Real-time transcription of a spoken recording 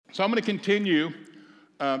So I'm going to continue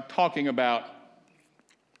talking about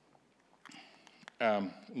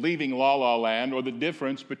leaving La La Land, or the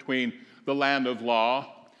difference between the land of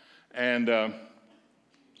law and I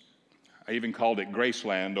even called it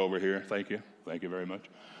Graceland over here. Thank you very much.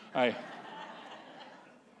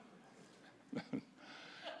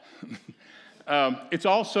 It's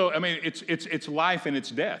also, I mean, it's life and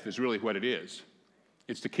it's death is really what it is.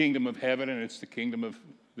 It's the kingdom of heaven and it's the kingdom of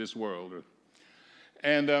this world.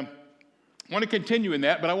 And I want to continue in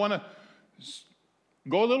that, but I want to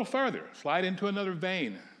go a little further, slide into another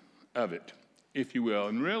vein of it, if you will.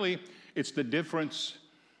 And really, it's the difference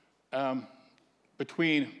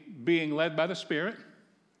between being led by the Spirit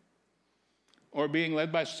or being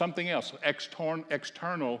led by something else,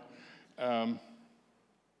 external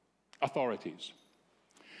authorities.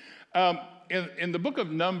 In the book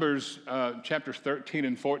of Numbers, chapters 13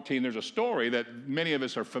 and 14, there's a story that many of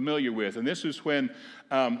us are familiar with. And this is when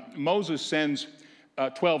Moses sends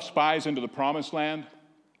 12 spies into the promised land.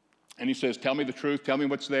 And he says, tell me the truth. Tell me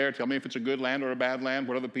what's there. Tell me if it's a good land or a bad land.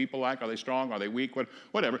 What are the people like? Are they strong? Are they weak?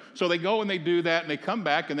 Whatever. So they go and they do that, and they come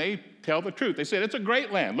back and they tell the truth. They said, it's a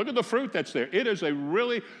great land. Look at the fruit that's there. It is a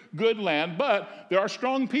really good land, but there are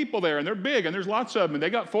strong people there, and they're big, and there's lots of them, and they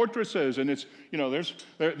got fortresses, and it's,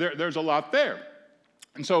 there's a lot there.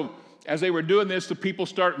 And so as they were doing this, the people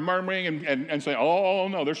start murmuring and saying, oh,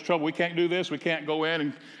 no, there's trouble. We can't do this. We can't go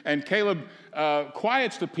in. And Caleb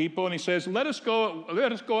quiets the people, and he says, let us go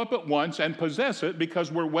up at once and possess it,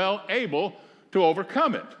 because we're well able to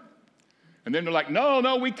overcome it. And then they're like,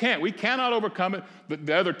 no, we can't. We cannot overcome it. But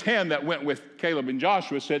the other 10 that went with Caleb and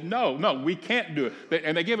Joshua said, no, we can't do it.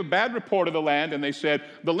 And they gave a bad report of the land, and they said,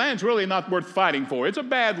 the land's really not worth fighting for. It's a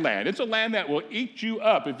bad land. It's a land that will eat you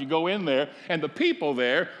up if you go in there. And the people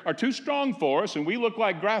there are too strong for us, and we look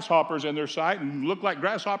like grasshoppers in their sight and look like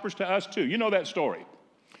grasshoppers to us too. You know that story.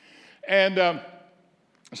 And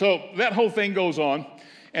so that whole thing goes on.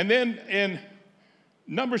 And then in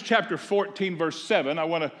Numbers chapter 14, verse 7, I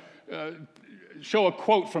want to show a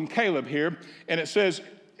quote from Caleb here, and it says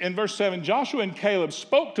in verse 7, Joshua and Caleb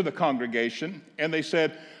spoke to the congregation, and they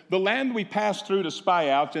said, the land we passed through to spy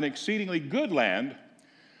out is an exceedingly good land.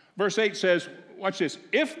 Verse 8 says, watch this,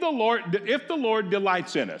 if the Lord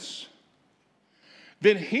delights in us,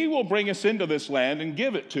 then he will bring us into this land and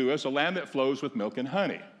give it to us, a land that flows with milk and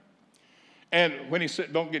honey. And when he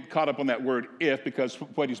said, don't get caught up on that word if, because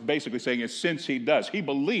what he's basically saying is since he does. He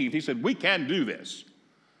believed, he said, we can do this.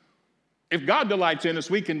 If God delights in us,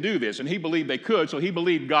 we can do this. And he believed they could, so he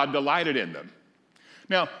believed God delighted in them.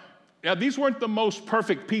 Now, these weren't the most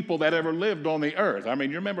perfect people that ever lived on the earth. I mean,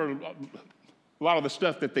 you remember a lot of the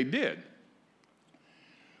stuff that they did.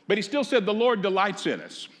 But he still said, the Lord delights in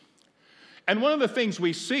us. And one of the things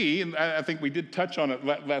we see, and I think we did touch on it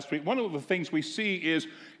last week, one of the things we see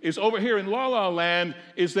is over here in La La Land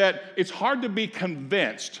is that it's hard to be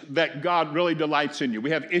convinced that God really delights in you. We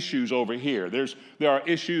have issues over here. There are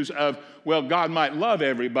issues of, well, God might love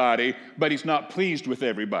everybody, but he's not pleased with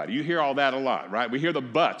everybody. You hear all that a lot, right? We hear the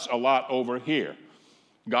buts a lot over here.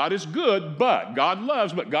 God is good, but God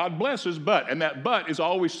loves, but God blesses, but. And that but is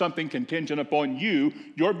always something contingent upon you,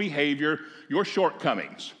 your behavior, your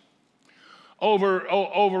shortcomings.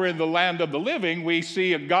 Over in the land of the living, we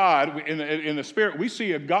see a God, in the Spirit, we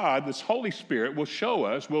see a God, this Holy Spirit will show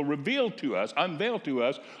us, will reveal to us, unveil to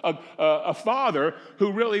us, a Father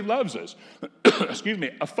who really loves us. Excuse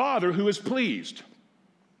me, a Father who is pleased.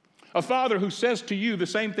 A Father who says to you the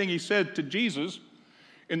same thing he said to Jesus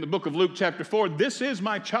in the book of Luke chapter 4, this is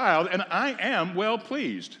my child, and I am well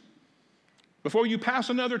pleased. Before you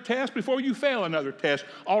pass another test, before you fail another test,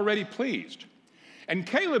 already pleased. And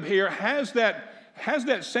Caleb here has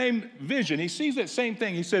that same vision. He sees that same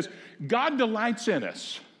thing. He says, God delights in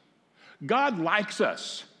us. God likes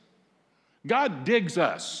us. God digs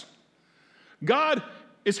us. God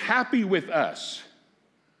is happy with us.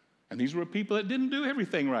 And these were people that didn't do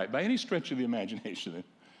everything right by any stretch of the imagination.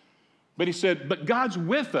 But he said, but God's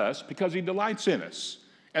with us because he delights in us.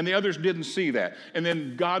 And the others didn't see that. And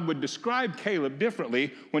then God would describe Caleb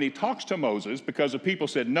differently when he talks to Moses, because the people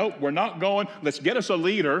said, nope, we're not going. Let's get us a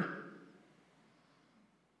leader.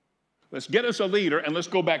 Let's get us a leader, and let's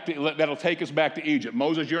go back to, that'll take us back to Egypt.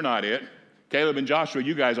 Moses, you're not it. Caleb and Joshua,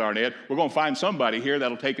 you guys aren't it. We're going to find somebody here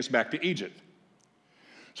that'll take us back to Egypt.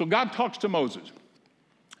 So God talks to Moses.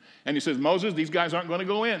 And he says, Moses, these guys aren't going to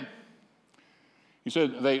go in. He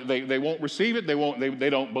said, they won't receive it. They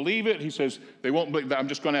don't believe it. He says, they won't believe. I'm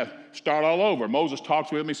just going to start all over. Moses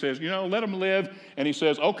talks with him. He says, let them live. And he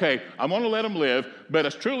says, okay, I'm going to let them live. But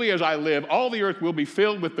as truly as I live, all the earth will be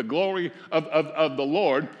filled with the glory of the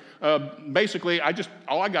Lord. basically,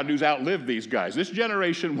 all I got to do is outlive these guys. This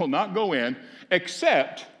generation will not go in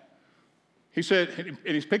except, he said,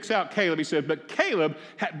 and he picks out Caleb. He said, but Caleb,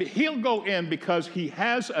 he'll go in because he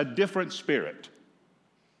has a different spirit.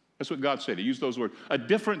 That's what God said. He used those words, a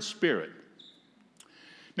different spirit.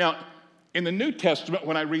 Now, in the New Testament,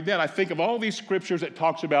 when I read that, I think of all these scriptures that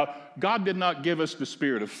talks about God did not give us the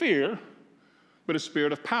spirit of fear, but a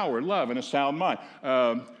spirit of power, love, and a sound mind.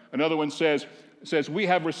 Another one says, we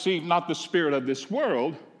have received not the spirit of this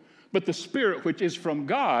world, but the spirit which is from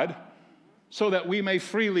God, so that we may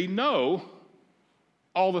freely know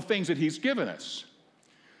all the things that he's given us.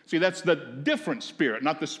 See, that's the different spirit,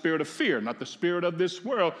 not the spirit of fear, not the spirit of this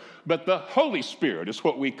world, but the Holy Spirit is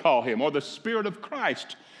what we call him, or the Spirit of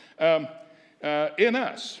Christ in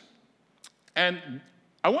us. And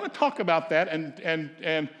I want to talk about that,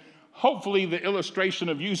 and hopefully the illustration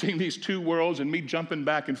of using these two worlds and me jumping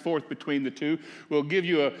back and forth between the two will give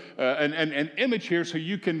you an image here so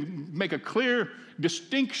you can make a clear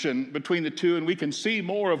distinction between the two and we can see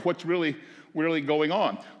more of what's really going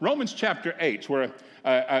on. Romans chapter 8 is where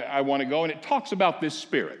I want to go, and it talks about this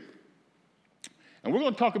Spirit. And we're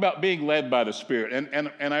going to talk about being led by the Spirit.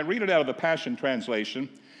 And I read it out of the Passion Translation,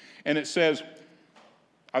 and it says,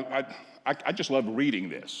 I just love reading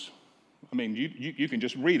this. I mean, you can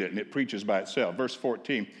just read it, and it preaches by itself. Verse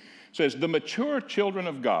 14 says, the mature children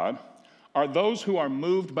of God are those who are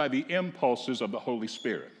moved by the impulses of the Holy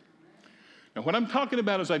Spirit. Now, what I'm talking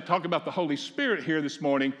about as I talk about the Holy Spirit here this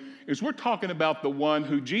morning is we're talking about the one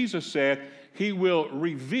who Jesus said, he will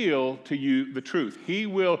reveal to you the truth. He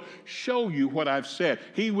will show you what I've said.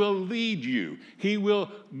 He will lead you. He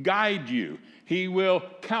will guide you. He will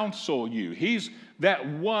counsel you. He's that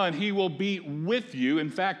one. He will be with you. In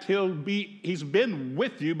fact, he's been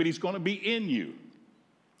with you, but he's going to be in you.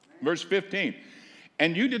 Verse 15,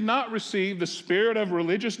 and you did not receive the spirit of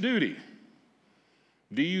religious duty,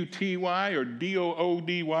 D-U-T-Y or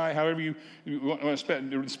D-O-O-D-Y, however you want to spell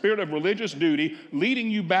it, the spirit of religious duty,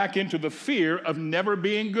 leading you back into the fear of never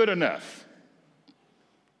being good enough.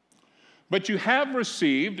 But you have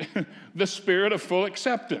received the spirit of full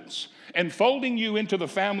acceptance, enfolding you into the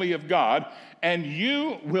family of God, and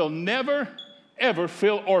you will never, ever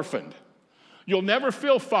feel orphaned. You'll never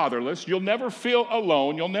feel fatherless. You'll never feel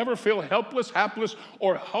alone. You'll never feel helpless, hapless,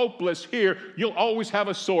 or hopeless here. You'll always have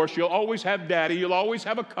a source. You'll always have daddy. You'll always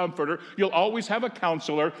have a comforter. You'll always have a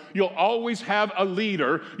counselor. You'll always have a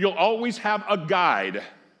leader. You'll always have a guide.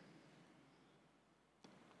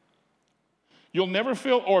 You'll never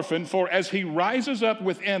feel orphaned, for as he rises up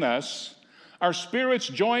within us, our spirits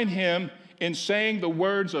join him in saying the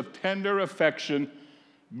words of tender affection,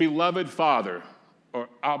 beloved Father, or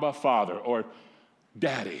Abba Father, or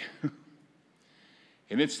Daddy.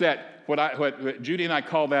 And it's that, what Judy and I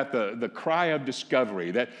call that the cry of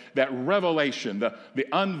discovery, that revelation, the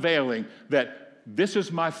unveiling that this is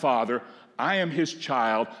my Father, I am his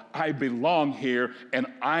child, I belong here, and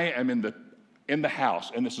I am in the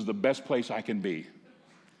house, and this is the best place I can be.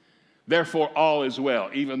 Therefore, all is well,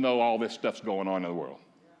 even though all this stuff's going on in the world,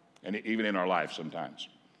 and even in our lives sometimes.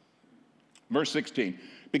 Verse 16,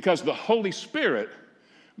 because the Holy Spirit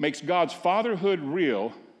makes God's fatherhood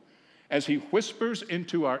real as he whispers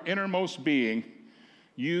into our innermost being,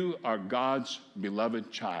 you are God's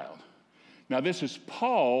beloved child. Now, this is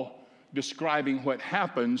Paul describing what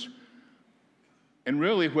happens, and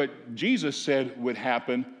really what Jesus said would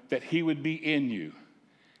happen, that he would be in you.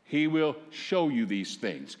 He will show you these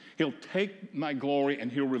things. He'll take my glory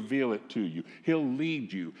and he'll reveal it to you. He'll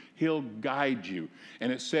lead you. He'll guide you.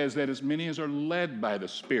 And it says that as many as are led by the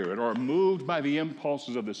Spirit or moved by the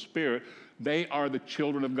impulses of the Spirit, they are the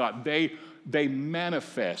children of God. They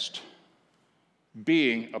manifest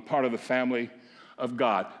being a part of the family of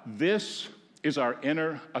God. This is our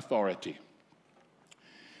inner authority.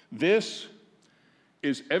 This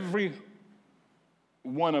is every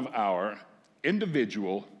one of our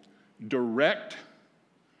individual direct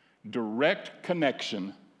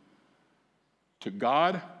connection to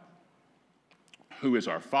God, who is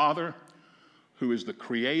our Father, who is the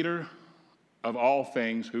creator of all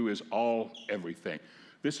things, who is all everything.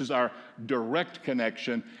 This is our direct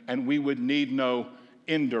connection, and we would need no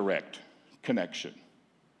indirect connection.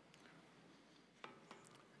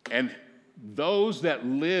 And those that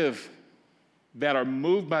live, that are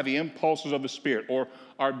moved by the impulses of the Spirit, or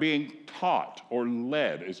are being taught or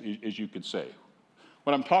led, as you could say.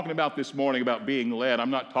 When I'm talking about this morning about being led,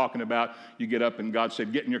 I'm not talking about you get up and God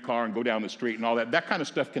said, get in your car and go down the street and all that. That kind of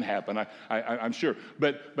stuff can happen, I'm sure.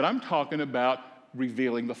 But I'm talking about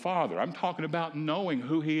revealing the Father. I'm talking about knowing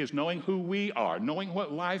who He is, knowing who we are, knowing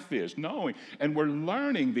what life is, knowing. And we're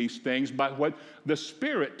learning these things by what the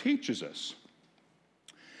Spirit teaches us.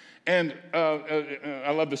 And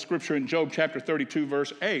I love the scripture in Job chapter 32,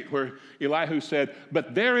 verse 8, where Elihu said,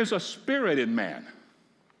 "But there is a spirit in man."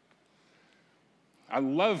 I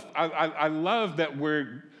love that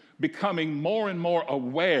we're becoming more and more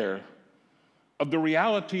aware of the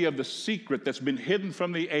reality of the secret that's been hidden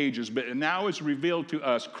from the ages, but now is revealed to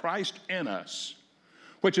us, Christ in us,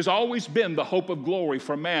 which has always been the hope of glory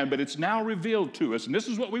for man, but it's now revealed to us. And this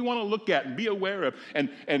is what we want to look at and be aware of and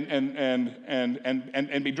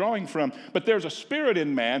be drawing from. But there's a spirit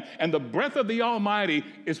in man, and the breath of the Almighty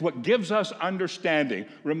is what gives us understanding.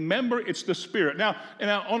 Remember, it's the Spirit. Now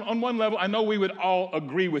on one level, I know we would all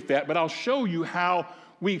agree with that, but I'll show you how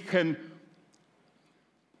we can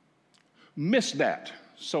miss that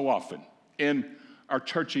so often in our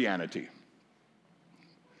churchianity.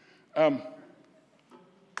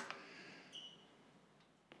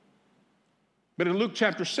 But in Luke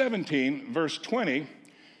chapter 17, verse 20,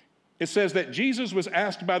 it says that Jesus was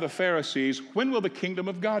asked by the Pharisees, "When will the kingdom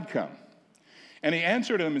of God come?" And he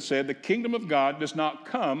answered them and said, "The kingdom of God does not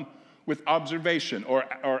come with observation or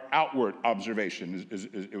outward observation," as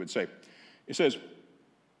it would say. It says,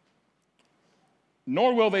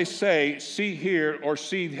 "Nor will they say, 'See here,' or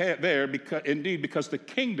 'See there,' because the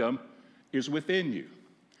kingdom is within you."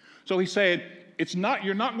 So he said,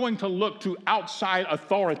 you're not going to look to outside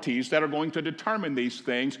authorities that are going to determine these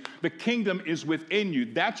things. The kingdom is within you.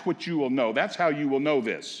 That's what you will know. That's how you will know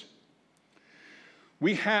this.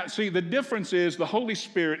 The difference is the Holy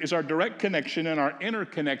Spirit is our direct connection and our inner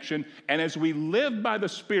connection. And as we live by the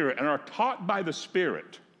Spirit and are taught by the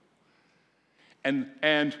Spirit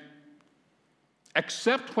and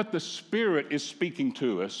accept what the Spirit is speaking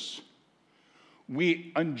to us,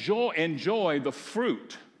 we enjoy the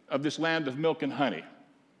fruit of this land of milk and honey.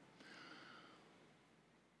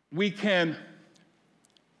 We can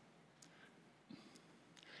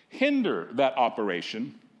hinder that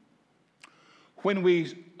operation when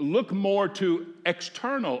we look more to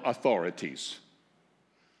external authorities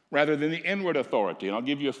rather than the inward authority. And I'll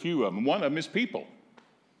give you a few of them. One of them is people.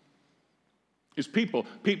 Is people,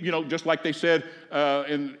 just like they said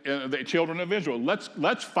in the children of Israel,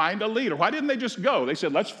 let's find a leader. Why didn't they just go? They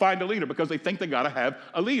said, let's find a leader, because they think they got to have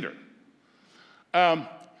a leader.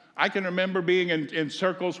 I can remember being in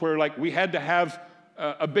circles where we had to have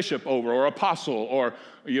a bishop over or apostle, or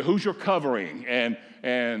who's your covering,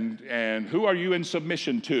 and who are you in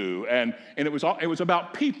submission to, and it was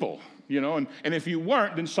about people, and if you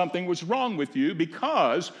weren't, then something was wrong with you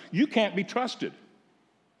because you can't be trusted.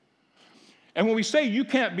 And when we say you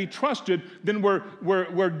can't be trusted, then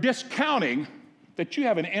we're discounting that you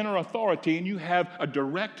have an inner authority and you have a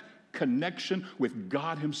direct connection with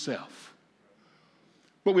God Himself.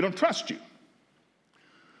 But we don't trust you.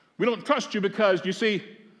 We don't trust you because, you see,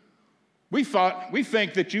 we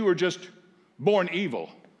think that you were just born evil.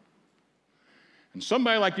 And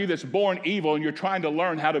somebody like you that's born evil and you're trying to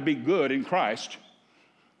learn how to be good in Christ,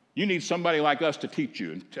 you need somebody like us to teach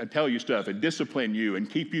you and tell you stuff and discipline you and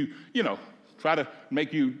keep you, try to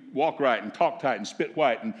make you walk right and talk tight and spit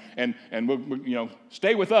white and we'll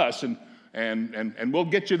stay with us and we'll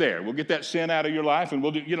get you there. We'll get that sin out of your life and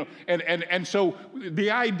we'll do, and so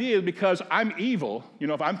the idea is, because I'm evil,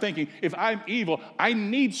 if I'm thinking, if I'm evil, I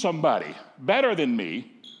need somebody better than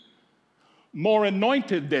me, more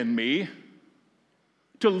anointed than me,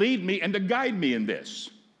 to lead me and to guide me in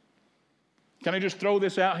this. Can I just throw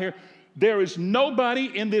this out here? There is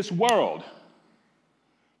nobody in this world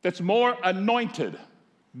that's more anointed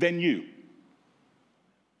than you.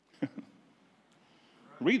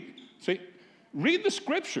 Read the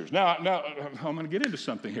scriptures. Now I'm going to get into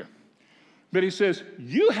something here. But he says,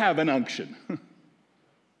 you have an unction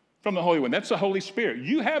from the Holy One. That's the Holy Spirit.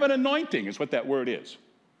 You have an anointing, is what that word is.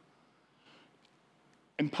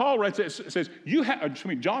 And Paul writes this, says,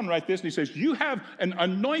 John writes this, and he says, you have an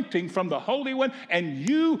anointing from the Holy One, and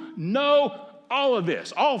you know all of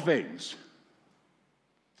this, all things.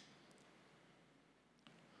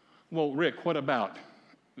 Well, Rick, what about,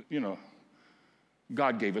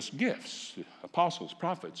 God gave us gifts, apostles,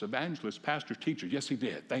 prophets, evangelists, pastors, teachers. Yes, He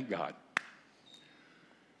did, thank God.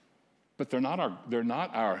 But they're not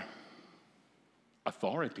our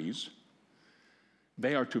authorities.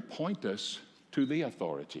 They are to point us to the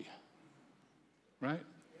authority, right?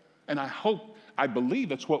 And I believe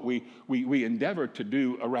that's what we endeavor to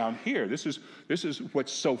do around here. This is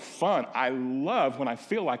what's so fun. I love when I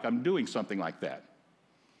feel like I'm doing something like that.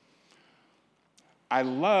 I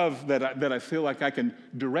love that I feel like I can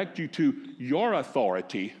direct you to your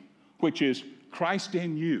authority, which is Christ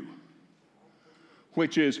in you,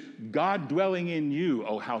 which is God dwelling in you,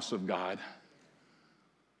 O house of God,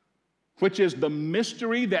 which is the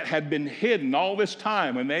mystery that had been hidden all this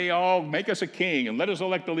time when they all make us a king and let us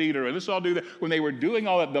elect a leader and let's all do that. When they were doing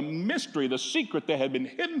all that, the mystery, the secret that had been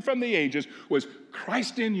hidden from the ages was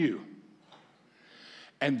Christ in you.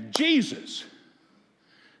 And Jesus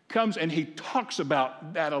comes and he talks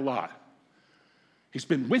about that a lot. He's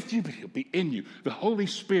been with you, but he'll be in you. The Holy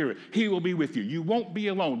Spirit, he will be with you. You won't be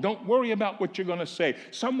alone. Don't worry about what you're going to say.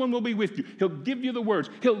 Someone will be with you. He'll give you the words.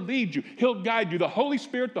 He'll lead you. He'll guide you. The Holy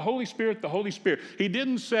Spirit, the Holy Spirit, the Holy Spirit. He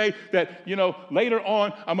didn't say that, later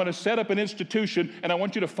on, I'm going to set up an institution and I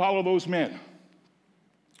want you to follow those men.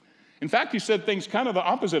 In fact, he said things kind of the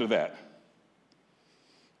opposite of that.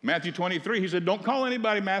 Matthew 23, he said, don't call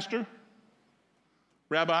anybody master,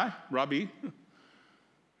 rabbi.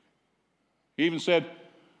 He even said,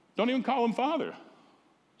 don't even call him father.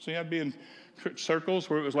 See, I'd be in circles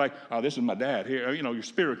where it was like, oh, this is my dad here, your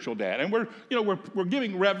spiritual dad. And we're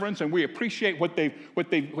giving reverence and we appreciate what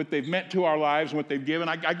they've meant to our lives and what they've given.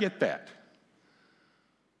 I get that.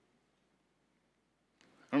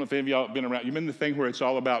 I don't know if any of y'all have been around. You've been in the thing where it's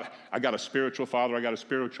all about, I got a spiritual father, I got a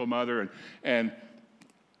spiritual mother, and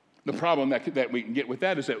the problem that we can get with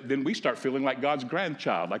that is that then we start feeling like God's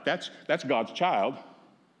grandchild, like that's God's child.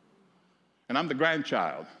 And I'm the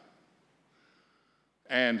grandchild.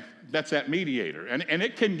 And that's that mediator. And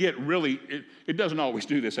it can get really, it doesn't always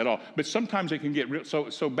do this at all, but sometimes it can get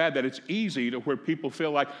so bad that it's easy to where people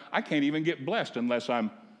feel like, I can't even get blessed unless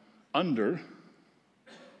I'm under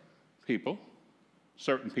people,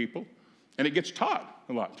 certain people. And it gets taught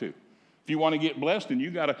a lot too. If you want to get blessed, then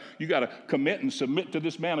you gotta commit and submit to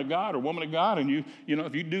this man of God or woman of God, and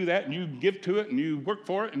if you do that and you give to it and you work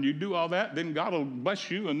for it and you do all that, then God will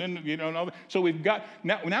bless you, and then and all that. So we've got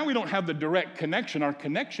now we don't have the direct connection. Our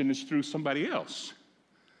connection is through somebody else.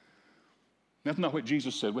 That's not what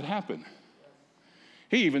Jesus said would happen.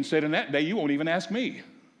 He even said in that day, you won't even ask me.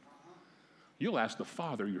 You'll ask the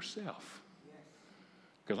Father yourself.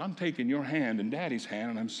 Because I'm taking your hand and Daddy's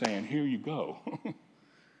hand and I'm saying, here you go.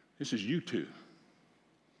 This is you two.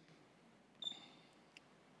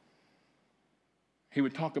 He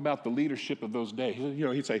would talk about the leadership of those days.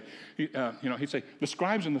 He'd say, the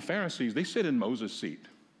scribes and the Pharisees, they sit in Moses' seat.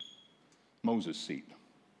 Moses' seat.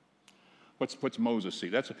 What's Moses'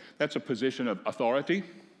 seat? That's a position of authority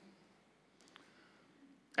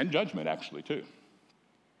and judgment, actually, too.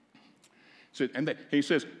 He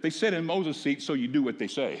says, they sit in Moses' seat, so you do what they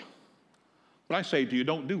say. But I say to you,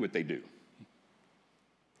 don't do what they do.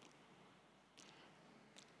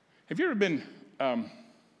 Have you ever been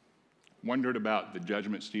wondered about the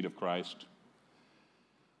judgment seat of Christ?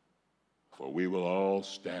 For we will all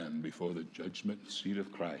stand before the judgment seat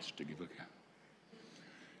of Christ to give account.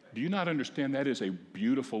 Do you not understand that is a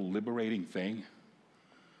beautiful, liberating thing?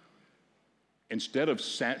 Instead of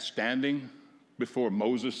standing before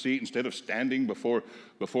Moses' seat, instead of standing before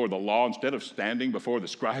the law, instead of standing before the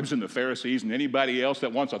scribes and the Pharisees and anybody else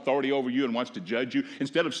that wants authority over you and wants to judge you,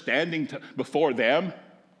 instead of standing before them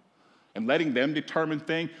and letting them determine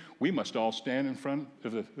things, we must all stand in front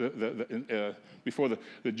of before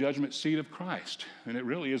the judgment seat of Christ. And it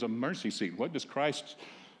really is a mercy seat. What does Christ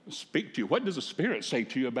speak to you? What does the Spirit say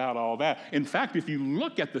to you about all that? In fact, if you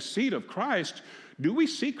look at the seat of Christ, do we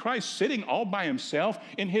see Christ sitting all by himself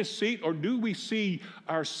in his seat, or do we see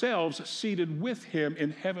ourselves seated with him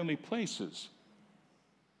in heavenly places?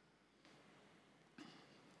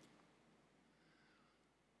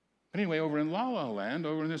 Anyway, over in La La Land,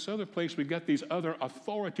 over in this other place, we've got these other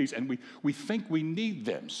authorities, and we think we need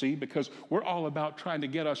them, see, because we're all about trying to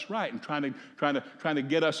get us right and trying to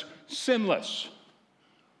get us sinless.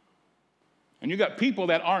 And you got people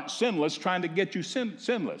that aren't sinless trying to get you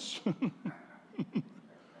sinless.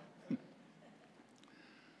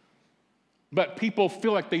 But people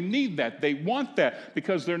feel like they need that. They want that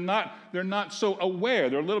because they're not so aware.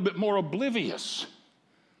 They're a little bit more oblivious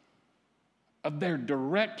of their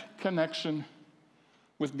direct connection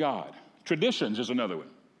with God. Traditions is another one.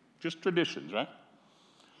 Just traditions, right?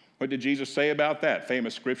 What did Jesus say about that?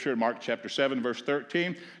 Famous scripture in Mark chapter 7, verse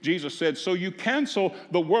 13. Jesus said, so you cancel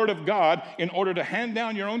the word of God in order to hand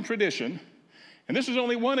down your own tradition. And this is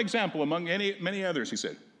only one example among many others, he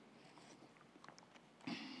said.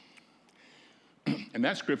 And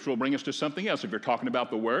that scripture will bring us to something else. If you're talking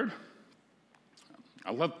about the word,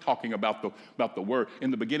 I love talking about the word.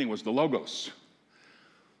 In the beginning was the Logos,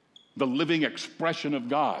 the living expression of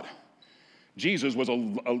God. Jesus was the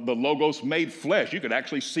Logos made flesh. You could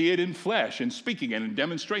actually see it in flesh, in speaking and in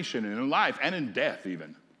demonstration and in life and in death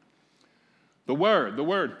even. The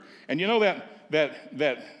Word. And you know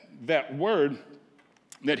that word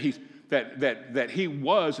that he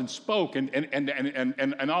was and spoke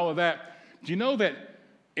and all of that. Do you know that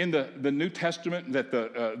in the New Testament that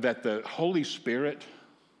the Holy Spirit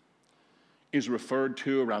is referred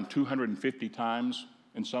to around 250 times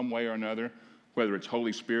in some way or another? Whether it's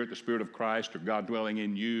Holy Spirit, the Spirit of Christ, or God dwelling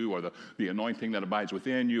in you, or the anointing that abides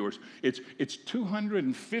within you, or it's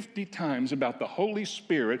 250 times about the Holy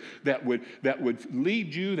Spirit that would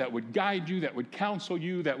lead you, that would guide you, that would counsel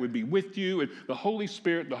you, that would be with you, and the Holy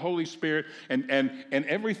Spirit, and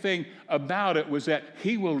everything about it was that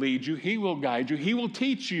He will lead you, He will guide you, He will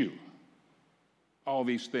teach you all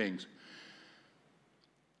these things.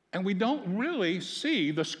 And we don't really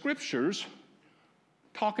see the Scriptures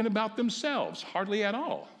talking about themselves, hardly at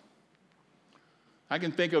all. I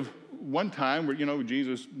can think of one time where,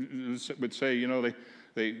 Jesus would say,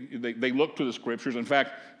 they look to the Scriptures. In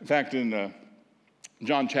fact, in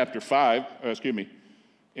John chapter 5,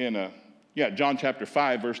 John chapter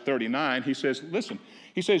 5, verse 39, he says, listen,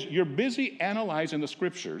 he says, you're busy analyzing the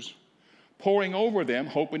Scriptures, poring over them,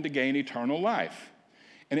 hoping to gain eternal life.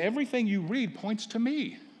 And everything you read points to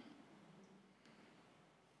me.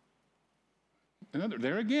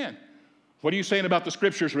 There again. What are you saying about the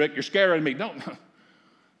Scriptures, Rick? You're scaring me. No.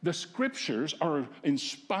 The Scriptures are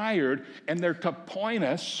inspired, and they're to point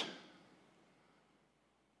us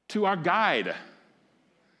to our guide.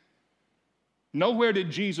 Nowhere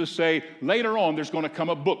did Jesus say, later on there's going to come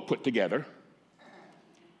a book put together,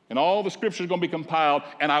 and all the Scriptures are going to be compiled,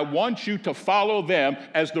 and I want you to follow them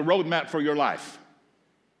as the roadmap for your life.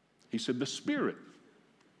 He said the Spirit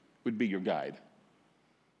would be your guide.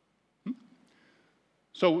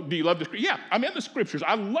 So do you love the Scriptures? Yeah, I'm in the Scriptures.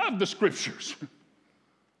 I love the Scriptures.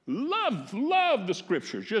 love the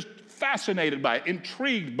Scriptures. Just fascinated by it,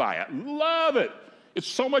 intrigued by it. Love it. It's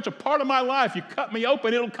so much a part of my life. You cut me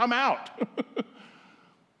open, it'll come out.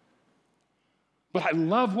 But I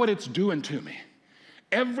love what it's doing to me.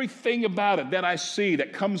 Everything about it that I see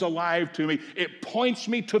that comes alive to me, it points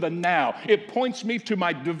me to the now. It points me to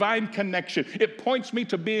my divine connection. It points me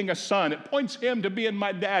to being a son. It points Him to being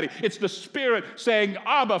my daddy. It's the Spirit saying,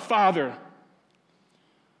 Abba, Father.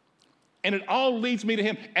 And it all leads me to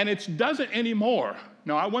Him. And it doesn't anymore.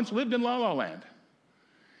 Now, I once lived in La La Land.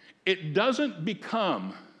 It doesn't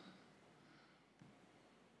become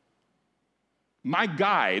my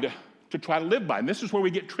guide to try to live by. And this is where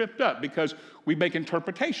we get tripped up, because we make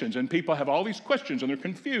interpretations and people have all these questions and they're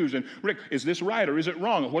confused. And Rick, is this right or is it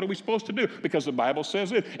wrong? And what are we supposed to do? Because the Bible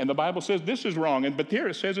says it, and the Bible says this is wrong, but here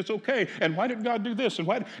it says it's okay. And why did God do this?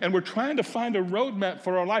 And we're trying to find a roadmap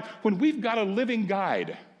for our life when we've got a living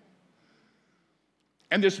guide.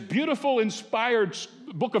 And this beautiful, inspired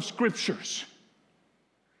book of Scriptures,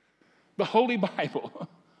 the Holy Bible.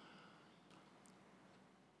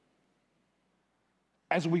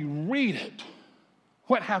 As we read it,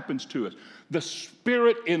 what happens to us? The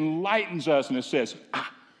Spirit enlightens us, and it says,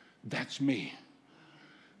 that's me.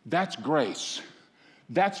 That's grace.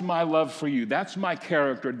 That's my love for you. That's my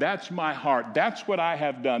character. That's my heart. That's what I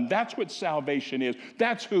have done. That's what salvation is.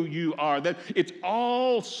 That's who you are. It's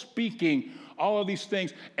all speaking all of these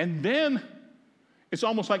things. And then it's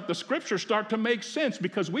almost like the Scriptures start to make sense,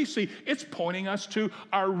 because we see it's pointing us to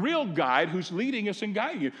our real guide who's leading us and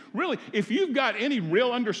guiding you. Really, if you've got any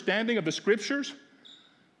real understanding of the Scriptures,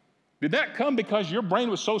 did that come because your brain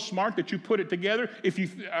was so smart that you put it together?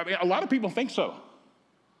 A lot of people think so.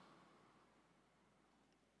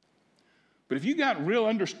 But if you got real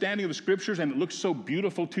understanding of the Scriptures and it looks so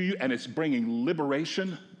beautiful to you and it's bringing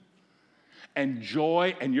liberation and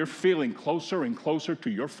joy and you're feeling closer and closer to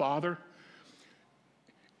your Father,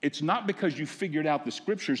 it's not because you figured out the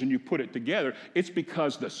Scriptures and you put it together. It's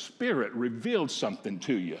because the Spirit revealed something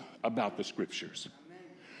to you about the Scriptures.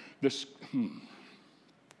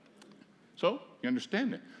 So, you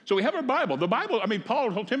understand it. So we have our Bible. The Bible,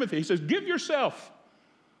 Paul told Timothy, he says, give yourself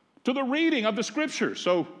to the reading of the Scriptures.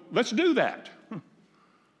 So let's do that.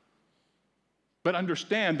 But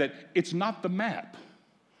understand that it's not the map.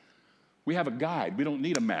 We have a guide. We don't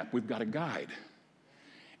need a map. We've got a guide.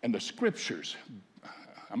 And the Scriptures,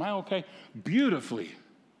 am I okay? Beautifully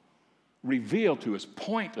reveal to us,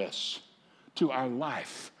 point us to our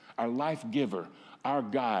life giver, our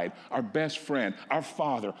guide, our best friend, our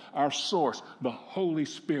Father, our source, the Holy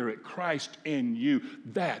Spirit, Christ in you.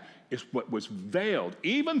 That is what was veiled.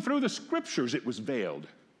 Even through the Scriptures, it was veiled.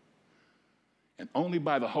 And only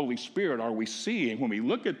by the Holy Spirit are we seeing, when we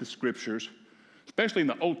look at the Scriptures, especially in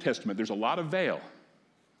the Old Testament, there's a lot of veil.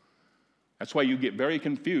 That's why you get very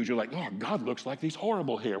confused. You're like, oh, God looks like He's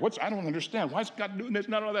horrible here. I don't understand. Why is God doing this?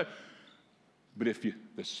 Not all that. But if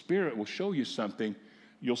the Spirit will show you something,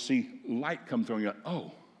 you'll see light come through and you're like,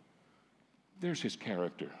 oh, There's his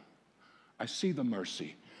character. I see the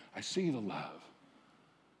mercy. I see the love.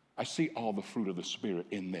 I see all the fruit of the Spirit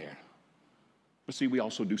in there. But see, we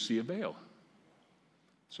also do see a veil.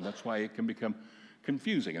 So that's why it can become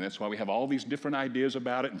confusing, and that's why we have all these different ideas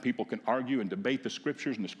about it, and people can argue and debate the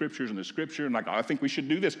scriptures and the scriptures and the scripture, and like, oh, I think we should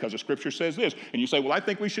do this because the scripture says this, and you say, well, I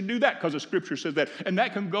think we should do that because the scripture says that, and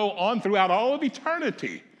that can go on throughout all of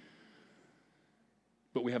eternity.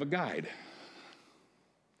 But we have a guide.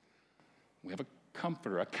 We have a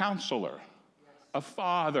comforter, a counselor, a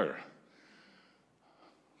father.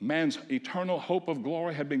 Man's eternal hope of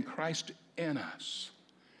glory had been Christ in us.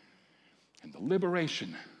 And the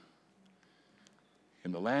liberation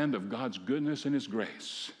in the land of God's goodness and his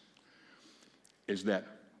grace is that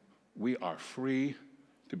we are free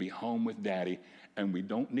to be home with Daddy, and we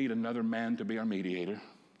don't need another man to be our mediator.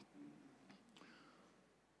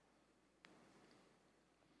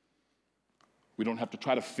 We don't have to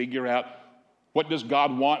try to figure out what does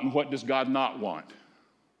God want and what does God not want.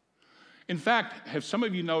 In fact, have some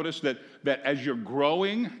of you noticed that as you're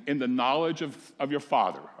growing in the knowledge of your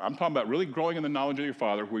Father, I'm talking about really growing in the knowledge of your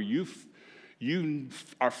Father, where you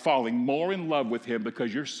are falling more in love with him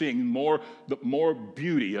because you're seeing the more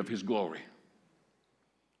beauty of his glory.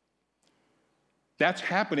 That's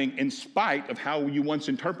happening in spite of how you once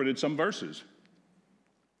interpreted some verses.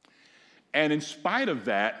 And in spite of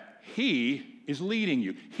that, he is leading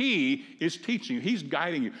you. He is teaching you. He's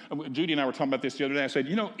guiding you. Judy and I were talking about this the other day. I said,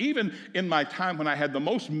 even in my time when I had the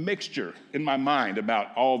most mixture in my mind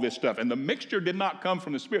about all this stuff, and the mixture did not come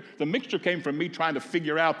from the Spirit. The mixture came from me trying to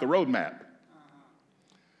figure out the roadmap.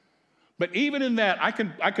 But even in that, I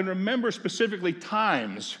can remember specifically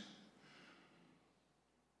times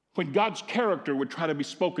when God's character would try to be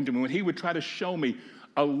spoken to me, when he would try to show me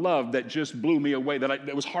a love that just blew me away,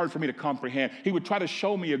 that was hard for me to comprehend. He would try to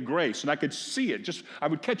show me a grace, and I could see it. I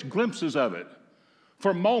would catch glimpses of it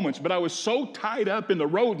for moments, but I was so tied up in the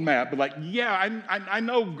roadmap, but like, yeah, I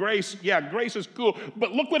know grace. Yeah, grace is cool,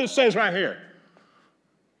 but look what it says right here.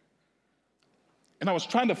 And I was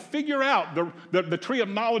trying to figure out the tree of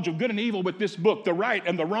knowledge of good and evil with this book, the right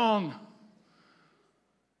and the wrong,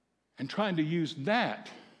 and trying to use that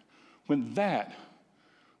when that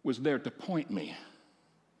was there to point me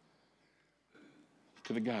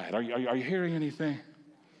to the guide. Are you hearing anything?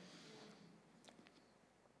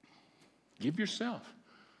 Give yourself.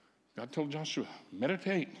 God told Joshua,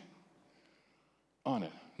 meditate on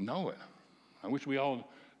it, know it. I wish we all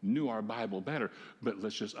knew our Bible better, but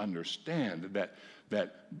let's just understand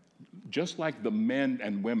that just like the men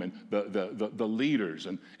and women, the leaders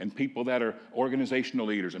and people that are organizational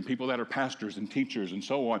leaders and people that are pastors and teachers and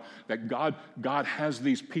so on, that God has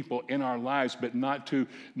these people in our lives, but not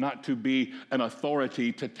to be an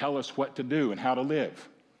authority to tell us what to do and how to live.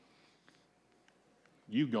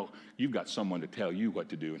 You've got someone to tell you what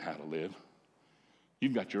to do and how to live.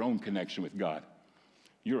 You've got your own connection with God.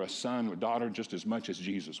 You're a son or daughter just as much as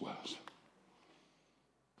Jesus was.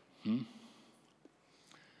 And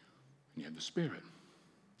you have the Spirit.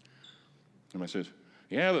 Somebody says,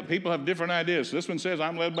 yeah, but people have different ideas. This one says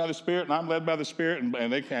I'm led by the Spirit and I'm led by the Spirit,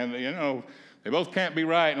 and they can, they both can't be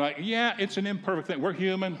right. And like, yeah, it's an imperfect thing. We're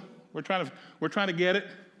human. We're trying to get it.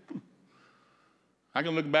 I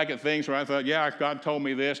can look back at things where I thought, yeah, God told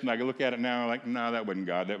me this, and I can look at it now and like, no, that wasn't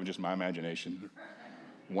God. That was just my imagination.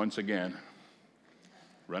 Once again,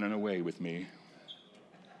 running away with me.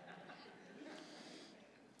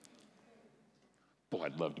 Boy,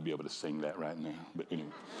 I'd love to be able to sing that right now. But anyway.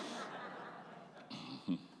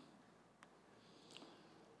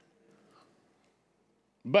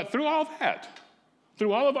 But through all that,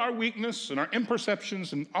 through all of our weakness and our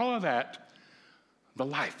imperceptions and all of that, the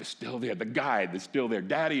life is still there. The guide is still there.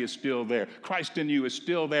 Daddy is still there. Christ in you is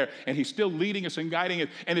still there. And he's still leading us and guiding us.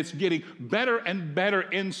 And it's getting better and better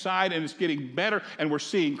inside. And it's getting better. And we're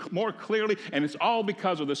seeing more clearly. And it's all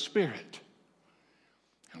because of the Spirit.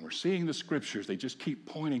 And we're seeing the Scriptures. They just keep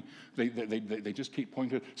pointing. They just keep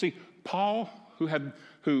pointing to it. See, Paul,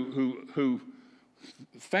 who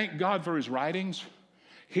thanked God for his writings,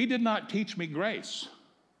 he did not teach me grace.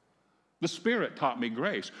 The Spirit taught me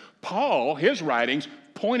grace. Paul, his writings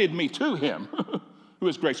pointed me to him, who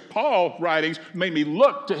is grace. Paul's writings made me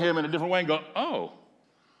look to him in a different way and go, oh,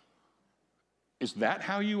 is that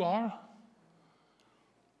how you are?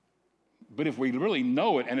 But if we really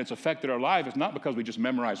know it and it's affected our life, it's not because we just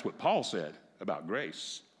memorized what Paul said about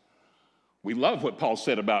grace. We love what Paul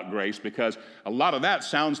said about grace because a lot of that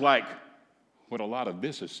sounds like what a lot of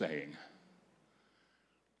this is saying.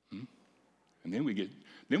 And then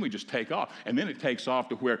we just take off. And then it takes off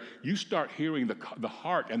to where you start hearing the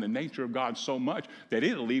heart and the nature of God so much that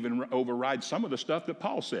it'll even override some of the stuff that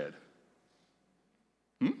Paul said.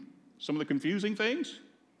 some of the confusing things.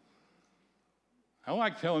 I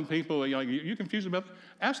like telling people, you're confused about,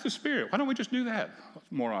 ask the Spirit. Why don't we just do that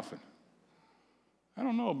more often? I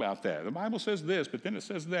don't know about that. The Bible says this, but then it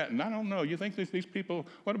says that, and I don't know. You think these people,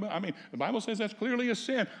 what about, the Bible says that's clearly a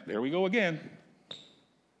sin. There we go again.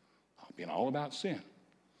 Being all about sin.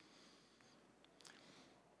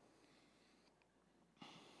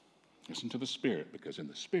 Listen to the Spirit, because in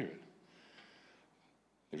the Spirit,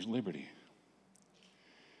 there's liberty.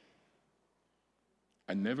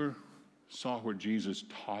 I never saw where Jesus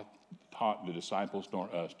taught the disciples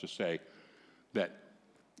nor us to say that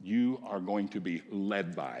you are going to be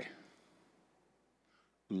led by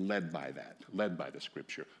that, led by the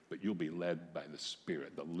Scripture, but you'll be led by the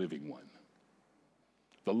Spirit, the living one,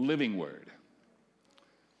 the living Word.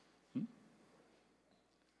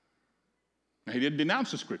 Now, he didn't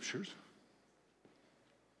denounce the Scriptures.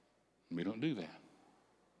 We don't do that.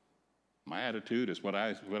 My attitude is what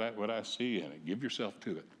I see in it. Give yourself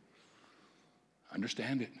to it.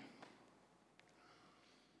 Understand it.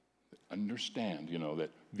 Understand, that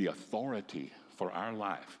the authority for our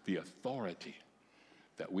life, the authority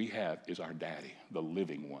that we have is our daddy, the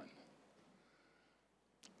living one.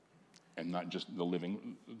 And not just the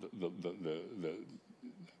living,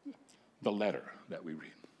 the letter that we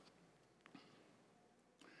read.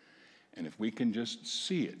 And if we can just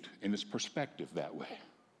see it in its perspective that way,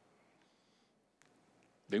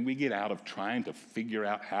 then we get out of trying to figure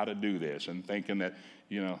out how to do this and thinking that,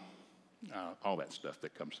 all that stuff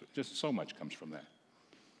that comes, just so much comes from that.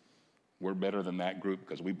 We're better than that group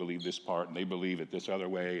because we believe this part and they believe it this other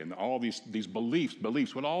way, and all these beliefs,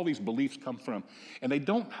 what all these beliefs come from. And I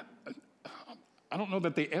don't know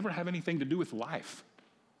that they ever have anything to do with life,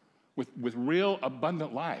 with real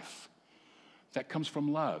abundant life that comes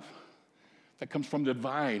from love. That comes from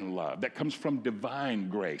divine love, that comes from divine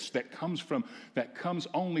grace, that comes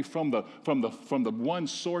only from the one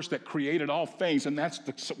source that created all things, and that's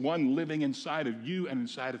the one living inside of you and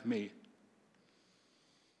inside of me.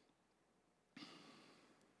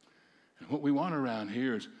 And what we want around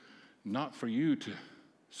here is not for you to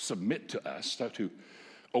submit to us, to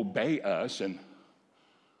obey us and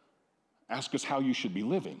ask us how you should be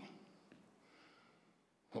living.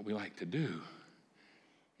 What we like to do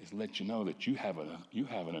is let you know that you have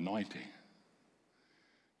an anointing.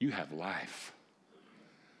 You have life.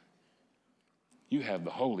 You have the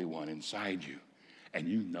Holy One inside you, and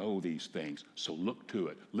you know these things. So look to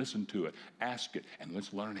it, listen to it, ask it, and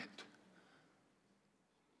let's learn it.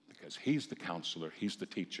 Because He's the counselor, He's the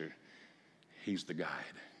teacher, He's the guide.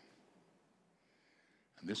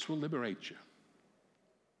 And this will liberate you.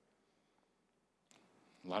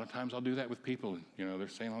 A lot of times I'll do that with people, they're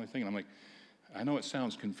saying all these things, and I'm like, I know it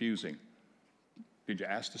sounds confusing. Did you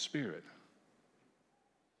ask the Spirit?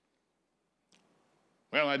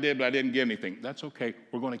 Well, I did, but I didn't get anything. That's okay.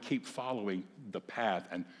 We're going to keep following the path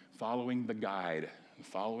and following the guide, and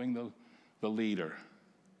following the leader.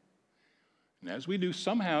 And as we do,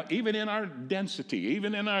 somehow, even in our density,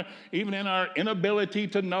 even in our inability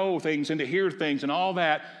to know things and to hear things and all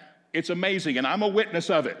that, it's amazing, and I'm a witness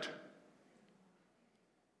of it.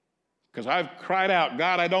 Because I've cried out,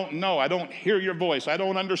 God, I don't know. I don't hear your voice. I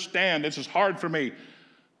don't understand. This is hard for me.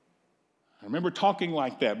 I remember talking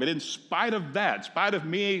like that. But in spite of that, in spite of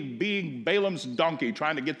me being Balaam's donkey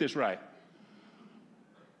trying to get this right,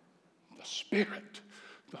 the Spirit,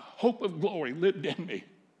 the hope of glory lived in me.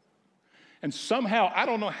 And somehow, I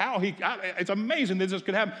don't know how it's amazing that this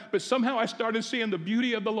could happen, but somehow I started seeing the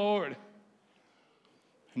beauty of the Lord.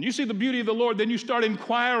 And you see the beauty of the Lord, then you start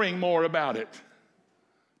inquiring more about it.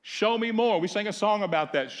 Show me more. We sang a song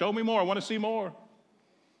about that. Show me more. I want to see more.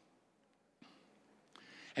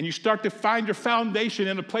 And you start to find your foundation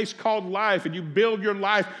in a place called life, and you build your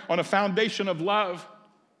life on a foundation of love.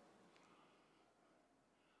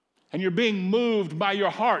 And you're being moved by your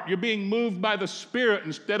heart. You're being moved by the Spirit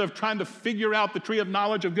instead of trying to figure out the tree of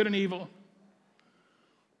knowledge of good and evil.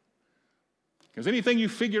 Because anything you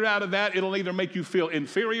figure out of that, it'll either make you feel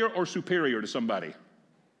inferior or superior to somebody.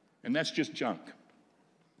 And that's just junk.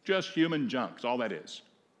 Just human junk is all that is.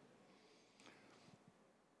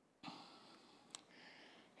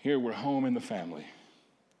 Here we're home in the family.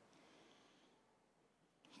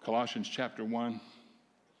 Colossians chapter 1,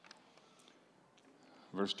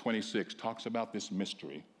 verse 26 talks about this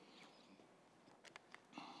mystery.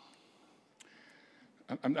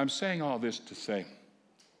 I'm saying all this to say,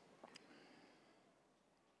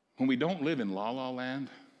 when we don't live in la-la land,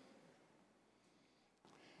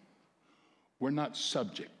 we're not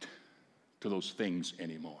subject to those things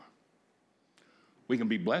anymore. We can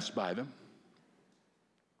be blessed by them.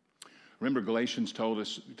 Remember, Galatians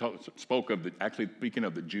spoke of actually speaking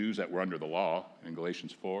of the Jews that were under the law in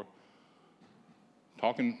Galatians 4,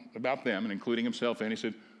 talking about them and including himself in. He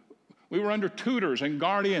said, we were under tutors and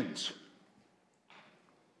guardians,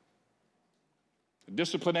 a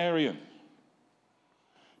disciplinarian,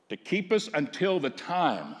 to keep us until the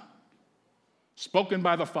time spoken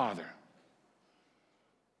by the Father.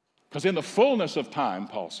 Because in the fullness of time,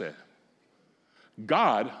 Paul said,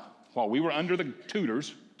 God, while we were under the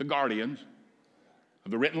tutors, the guardians of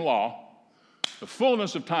the written law, the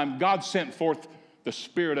fullness of time, God sent forth the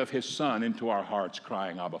Spirit of his Son into our hearts,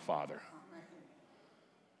 crying, Abba, Father.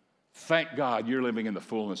 Thank God you're living in the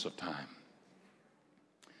fullness of time.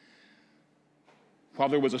 While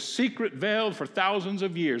there was a secret veiled for thousands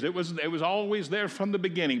of years, it was always there from the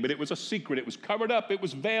beginning, but it was a secret. It was covered up. It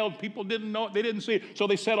was veiled. People didn't know it. They didn't see it. So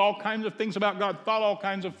they said all kinds of things about God, thought all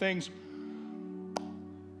kinds of things.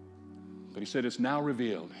 But he said it's now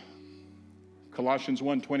revealed. Colossians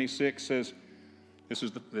 1:26 says, this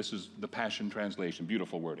is the Passion Translation,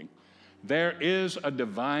 beautiful wording. There is a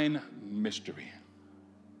divine mystery.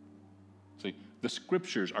 See, the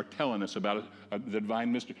Scriptures are telling us about the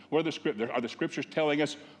divine mystery. Are the Scriptures telling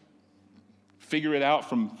us, figure it out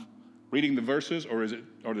from reading the verses, or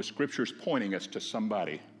are the Scriptures pointing us to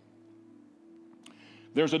somebody?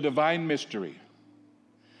 There's a divine mystery,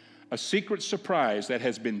 a secret surprise that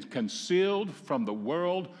has been concealed from the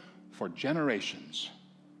world for generations,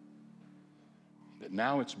 that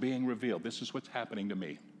now it's being revealed. This is what's happening to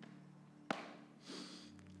me.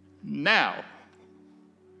 Now,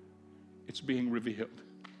 it's being revealed.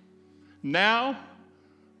 Now,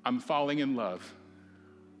 I'm falling in love.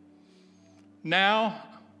 Now,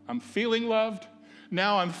 I'm feeling loved.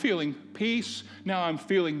 Now, I'm feeling peace. Now, I'm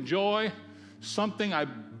feeling joy. Something I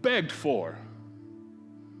begged for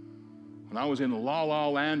when I was in la la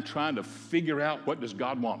land trying to figure out what does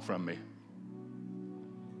God want from me.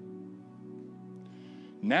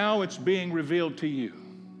 Now it's being revealed to you.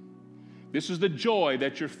 This is the joy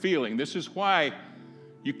that you're feeling. This is why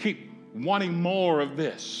you keep wanting more of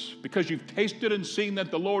this, because you've tasted and seen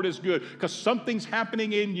that the Lord is good, because something's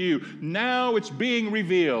happening in you. Now it's being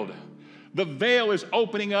revealed. The veil is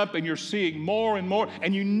opening up and you're seeing more and more,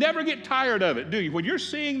 and you never get tired of it, do you? When you're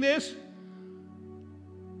seeing this,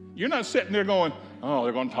 you're not sitting there going, oh,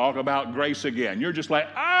 they're going to talk about grace again. You're just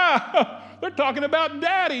like, they're talking about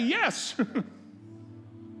Daddy, yes.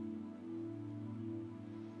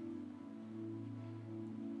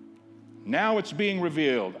 Now it's being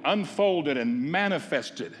revealed, unfolded, and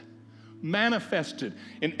manifested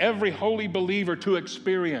in every holy believer to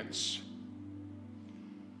experience.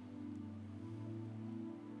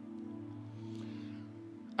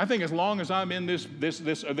 I think as long as I'm in this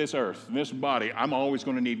earth, this body, I'm always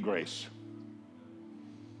going to need grace.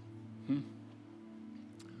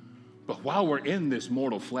 But while we're in this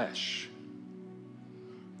mortal flesh,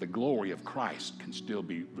 the glory of Christ can still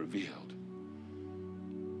be revealed.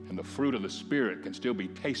 And the fruit of the Spirit can still be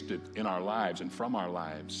tasted in our lives and from our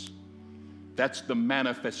lives. That's the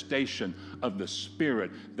manifestation of the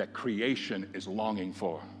Spirit that creation is longing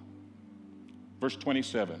for. Verse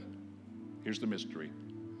 27, here's the mystery.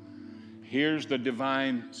 Here's the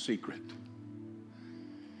divine secret.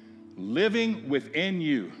 Living within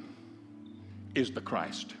you is the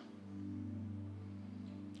Christ.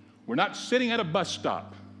 We're not sitting at a bus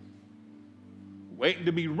stop waiting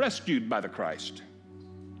to be rescued by the Christ.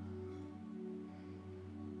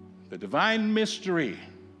 The divine mystery.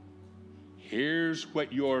 Here's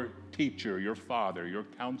what your teacher, your father, your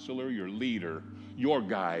counselor, your leader, your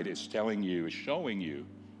guide is telling you, is showing you,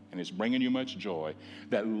 and is bringing you much joy,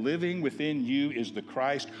 that living within you is the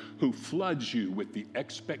Christ who floods you with the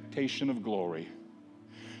expectation of glory.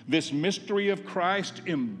 This mystery of Christ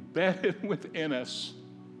embedded within us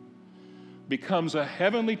becomes a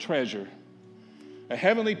heavenly treasure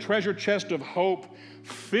chest of hope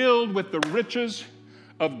filled with the riches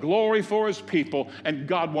of glory for his people, and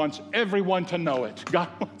God wants everyone to know it. God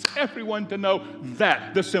wants everyone to know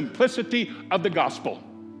that, the simplicity of the gospel.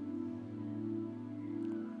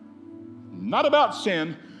 Not about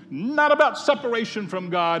sin, not about separation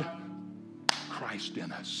from God, Christ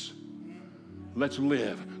in us. Let's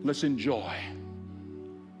live, let's enjoy.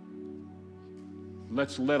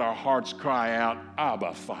 Let's let our hearts cry out,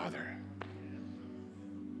 Abba, Father.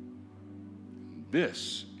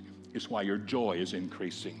 This is why your joy is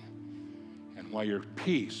increasing, and why your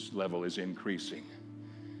peace level is increasing,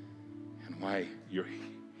 and why you're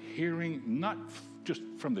hearing not just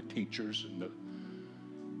from the teachers,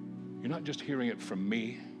 you're not just hearing it from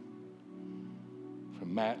me,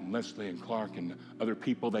 from Matt and Leslie and Clark and other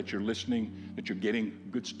people that you're listening, that you're getting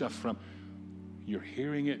good stuff from. You're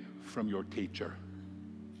hearing it from your teacher.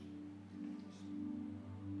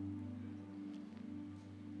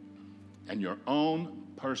 And your own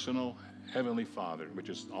personal Heavenly Father, which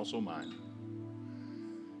is also mine,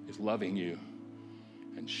 is loving you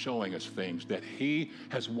and showing us things that He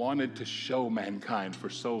has wanted to show mankind for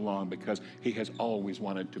so long because He has always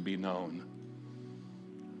wanted to be known.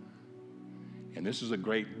 And this is a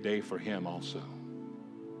great day for Him also.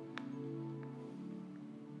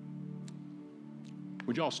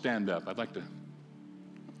 Would you all stand up? I'd like to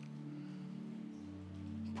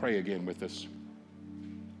pray again with us.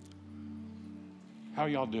 How are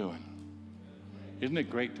y'all doing? Isn't it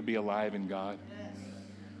great to be alive in God?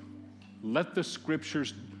 Let the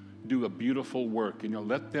scriptures do a beautiful work, and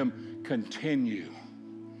let them continue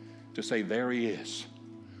to say, there He is.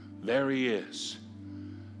 There He is.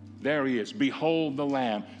 There He is. Behold the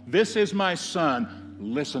Lamb. This is my Son.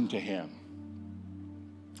 Listen to Him.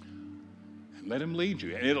 And let Him lead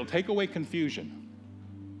you. And it'll take away confusion.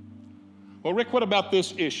 Well, Rick, what about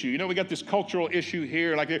this issue? We got this cultural issue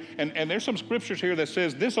here, and there's some scriptures here that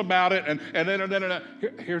says this about it, and then.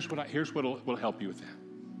 Here's what will help you with that.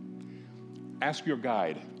 Ask your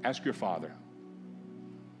guide. Ask your Father.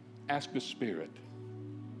 Ask the Spirit.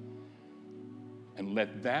 And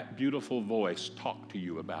let that beautiful voice talk to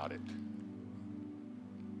you about it.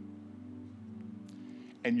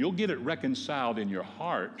 And you'll get it reconciled in your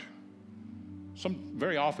heart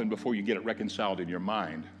very often before you get it reconciled in your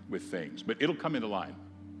mind with things. But it'll come into line.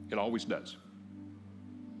 It always does.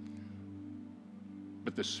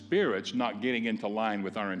 But the Spirit's not getting into line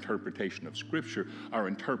with our interpretation of Scripture. Our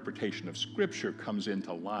interpretation of Scripture comes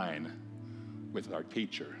into line with our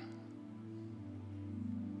teacher.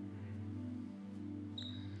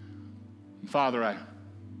 Father, I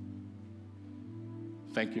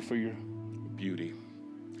thank you for your beauty.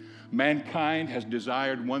 Mankind has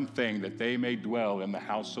desired one thing, that they may dwell in the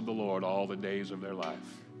house of the Lord all the days of their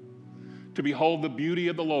life, to behold the beauty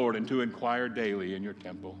of the Lord and to inquire daily in your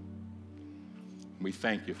temple. We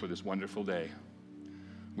thank you for this wonderful day.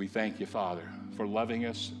 We thank you, Father, for loving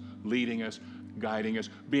us, leading us, guiding us,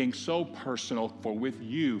 being so personal. For with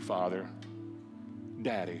you, Father,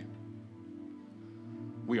 Daddy,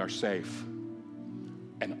 we are safe,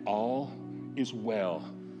 and all is well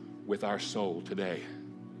with our soul today.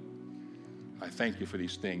 I thank you for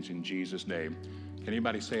these things in Jesus' name. Can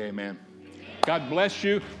anybody say amen? God bless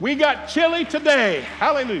you. We got chili today.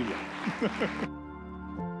 Hallelujah.